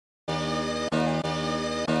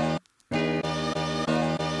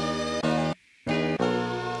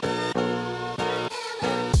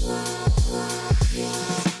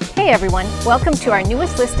Hey everyone, welcome to our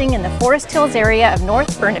newest listing in the Forest Hills area of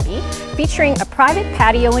North Burnaby, featuring a private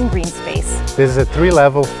patio and green space. This is a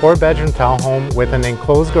 3-level, 4-bedroom townhome with an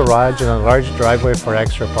enclosed garage and a large driveway for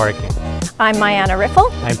extra parking. I'm Mayana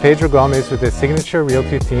Riffle. I'm Pedro Gomez with the Signature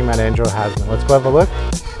Realty team at Has. Let's go have a look.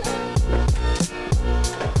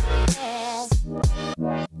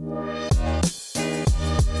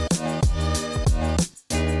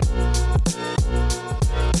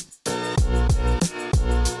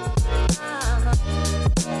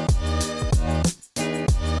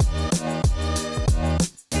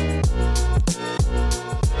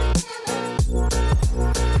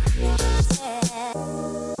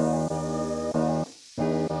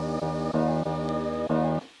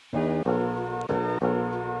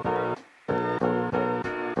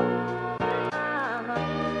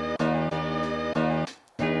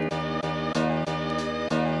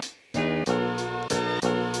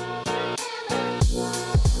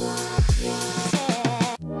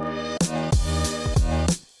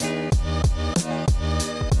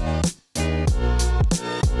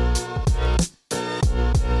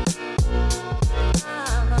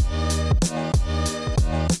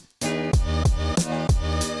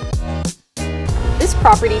 This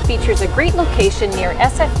property features a great location near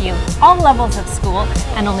SFU, all levels of school,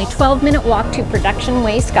 and only 12-minute walk to Production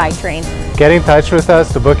Way SkyTrain. Get in touch with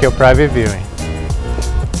us to book your private viewing.